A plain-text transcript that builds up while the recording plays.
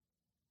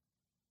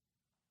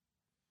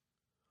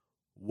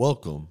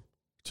Welcome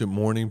to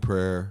morning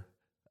prayer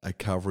at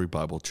Calvary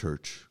Bible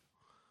Church.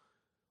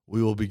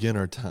 We will begin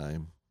our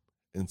time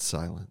in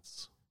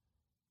silence.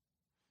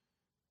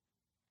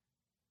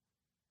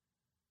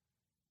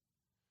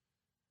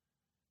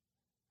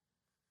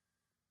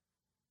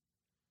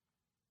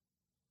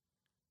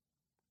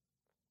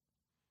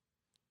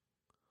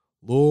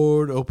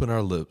 Lord, open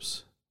our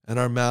lips, and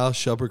our mouth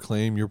shall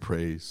proclaim your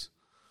praise.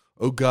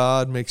 O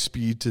God, make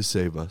speed to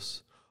save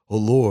us. O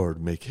Lord,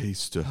 make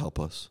haste to help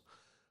us.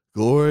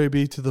 Glory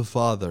be to the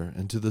Father,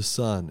 and to the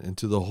Son, and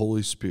to the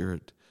Holy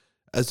Spirit,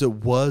 as it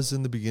was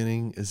in the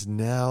beginning, is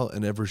now,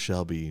 and ever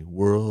shall be,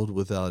 world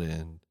without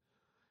end.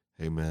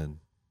 Amen.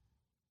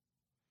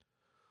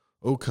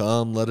 O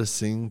come, let us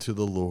sing to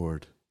the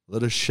Lord.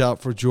 Let us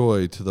shout for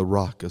joy to the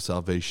rock of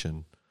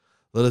salvation.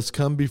 Let us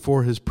come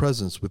before his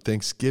presence with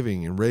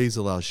thanksgiving and raise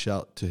a loud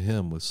shout to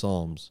him with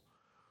psalms.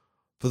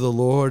 For the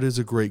Lord is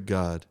a great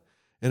God,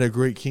 and a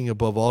great King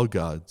above all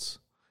gods,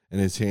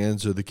 and his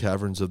hands are the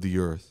caverns of the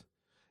earth,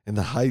 and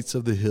the heights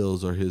of the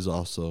hills are his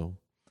also.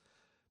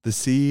 The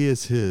sea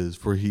is his,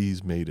 for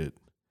he's made it,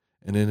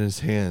 and in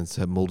his hands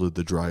have molded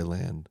the dry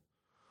land.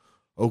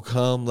 O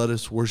come, let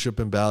us worship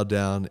and bow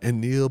down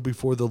and kneel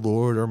before the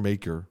Lord our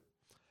Maker.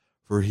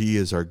 For he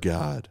is our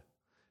God,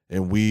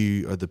 and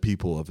we are the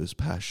people of his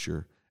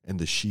pasture and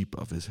the sheep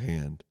of his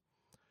hand.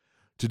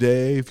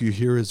 Today, if you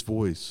hear his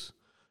voice,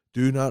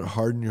 do not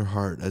harden your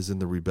heart as in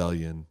the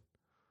rebellion.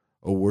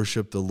 O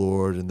worship the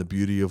Lord in the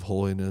beauty of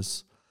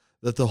holiness.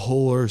 Let the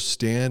whole earth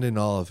stand in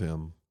awe of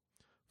him.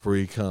 For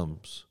he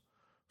comes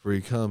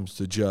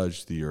to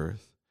judge the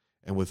earth,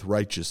 and with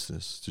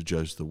righteousness to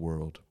judge the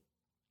world.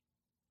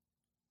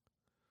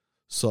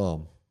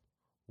 Psalm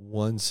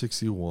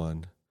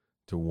 161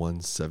 to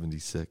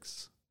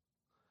 176.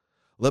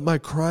 Let my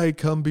cry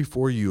come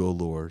before you, O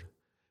Lord.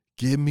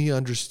 Give me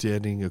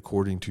understanding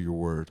according to your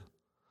word.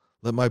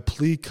 Let my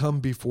plea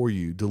come before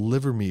you.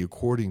 Deliver me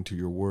according to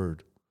your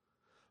word.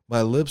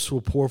 My lips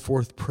will pour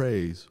forth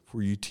praise,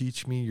 for you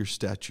teach me your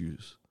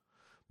statutes.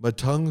 My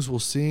tongue will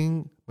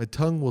sing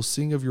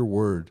of your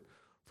word,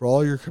 for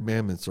all your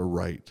commandments are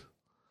right.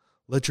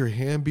 Let your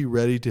hand be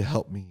ready to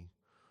help me,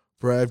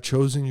 for I have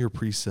chosen your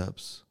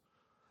precepts.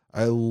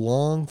 I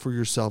long for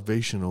your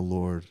salvation, O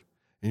Lord,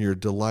 and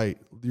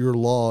your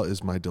law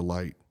is my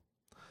delight.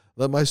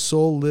 Let my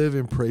soul live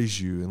and praise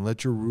you, and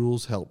let your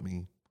rules help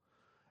me.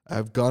 I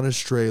have gone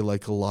astray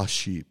like a lost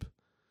sheep.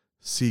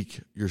 Seek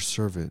your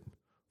servant,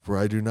 for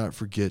I do not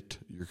forget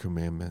your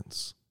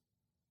commandments.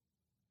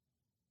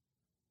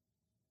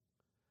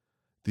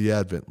 The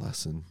Advent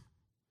Lesson,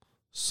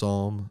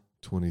 Psalm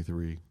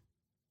 23.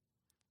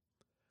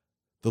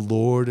 The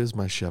Lord is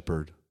my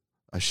shepherd,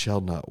 I shall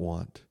not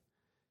want.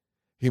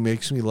 He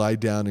makes me lie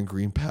down in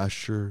green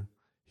pasture.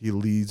 He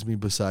leads me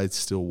beside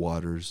still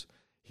waters.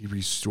 He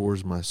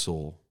restores my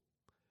soul.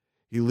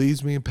 He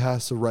leads me in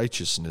paths of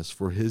righteousness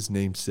for his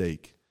name's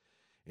sake.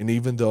 And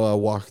even though I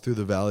walk through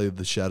the valley of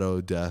the shadow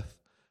of death,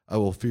 I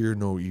will fear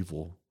no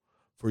evil.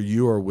 For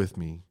you are with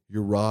me.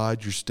 Your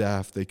rod, your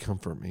staff, they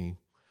comfort me.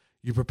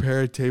 You prepare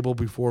a table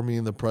before me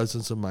in the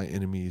presence of my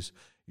enemies.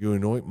 You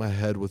anoint my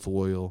head with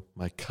oil.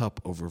 My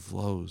cup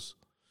overflows.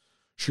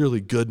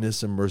 Surely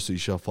goodness and mercy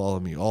shall follow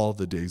me all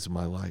the days of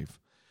my life,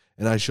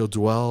 and I shall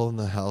dwell in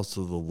the house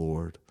of the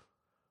Lord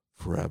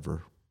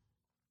forever.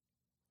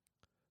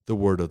 The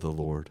word of the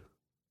Lord.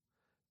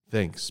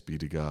 Thanks be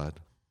to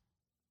God.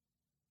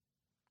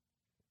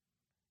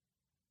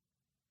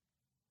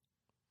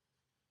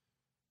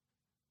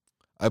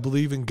 I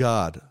believe in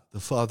God, the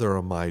Father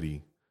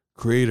Almighty,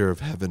 creator of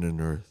heaven and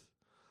earth.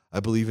 I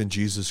believe in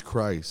Jesus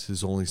Christ,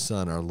 his only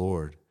Son, our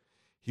Lord.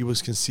 He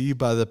was conceived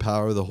by the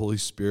power of the Holy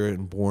Spirit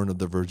and born of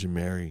the Virgin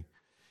Mary.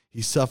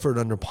 He suffered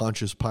under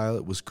Pontius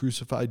Pilate, was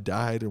crucified,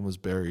 died, and was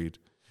buried.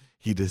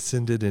 He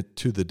descended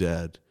to the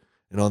dead,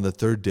 and on the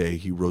third day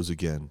he rose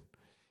again.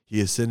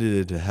 He ascended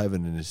into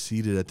heaven and is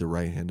seated at the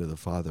right hand of the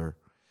Father,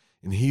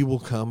 and he will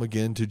come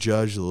again to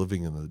judge the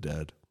living and the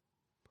dead.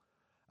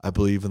 I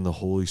believe in the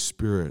Holy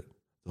Spirit,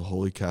 the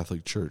Holy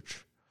Catholic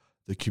Church,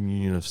 the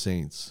communion of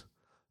saints,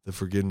 the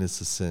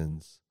forgiveness of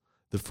sins,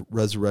 the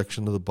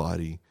resurrection of the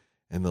body,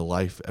 and the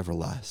life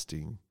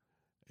everlasting.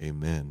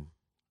 Amen.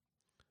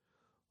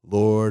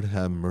 Lord,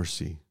 have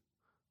mercy.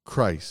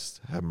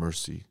 Christ, have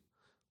mercy.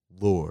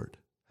 Lord,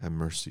 have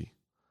mercy.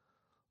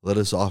 Let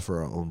us offer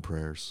our own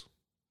prayers.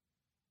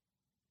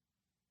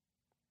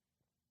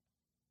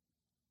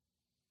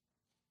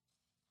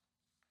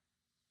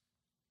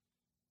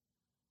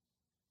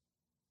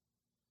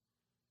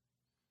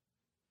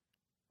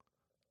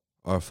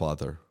 Our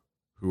Father,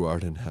 who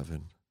art in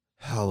heaven,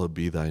 hallowed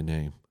be thy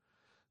name.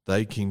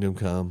 Thy kingdom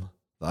come,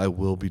 thy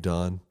will be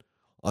done,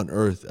 on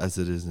earth as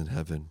it is in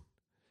heaven.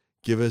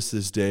 Give us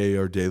this day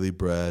our daily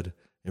bread,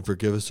 and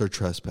forgive us our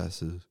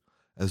trespasses,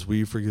 as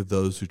we forgive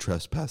those who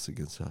trespass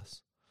against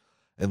us.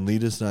 And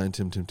lead us not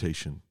into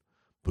temptation,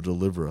 but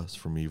deliver us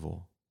from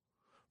evil.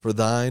 For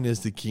thine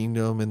is the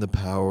kingdom and the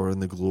power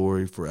and the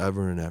glory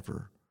forever and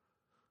ever.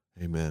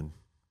 Amen.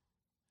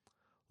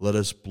 Let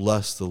us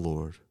bless the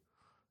Lord.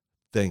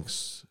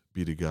 Thanks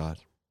be to God.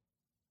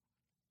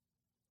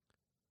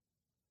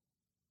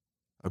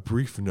 A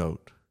brief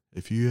note: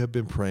 if you have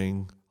been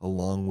praying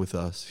along with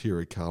us here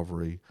at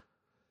Calvary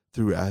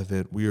through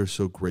Advent, we are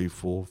so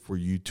grateful for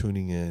you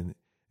tuning in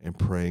and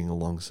praying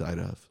alongside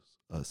of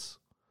us.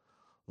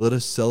 Let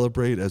us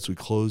celebrate as we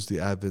close the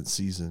Advent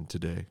season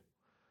today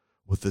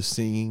with the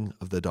singing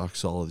of the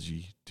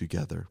doxology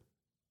together.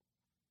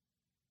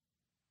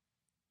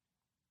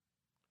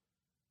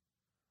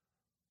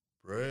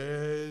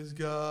 Praise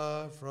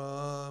God,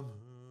 from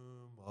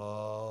whom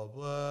all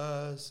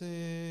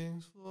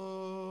blessings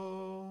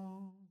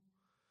flow.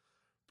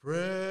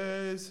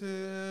 Praise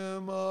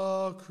him,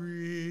 all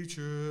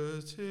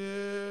creatures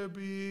here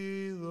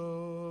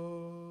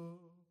below.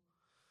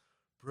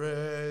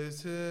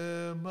 Praise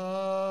him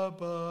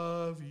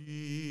above,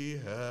 ye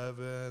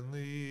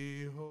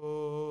heavenly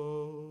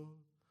host.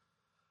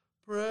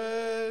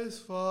 Praise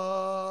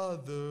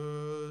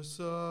Father,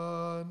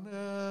 Son,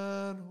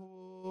 and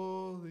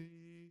Holy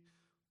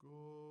Ghost.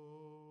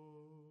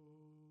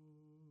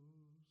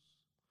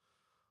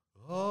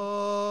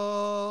 Amen.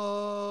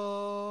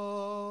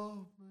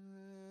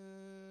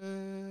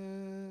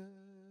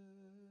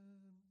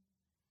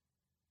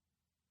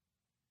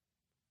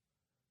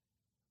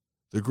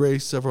 The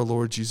grace of our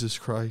Lord Jesus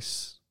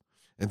Christ,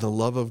 and the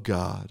love of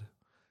God,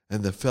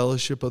 and the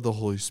fellowship of the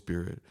Holy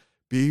Spirit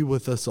be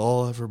with us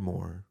all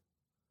evermore.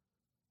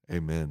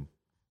 Amen.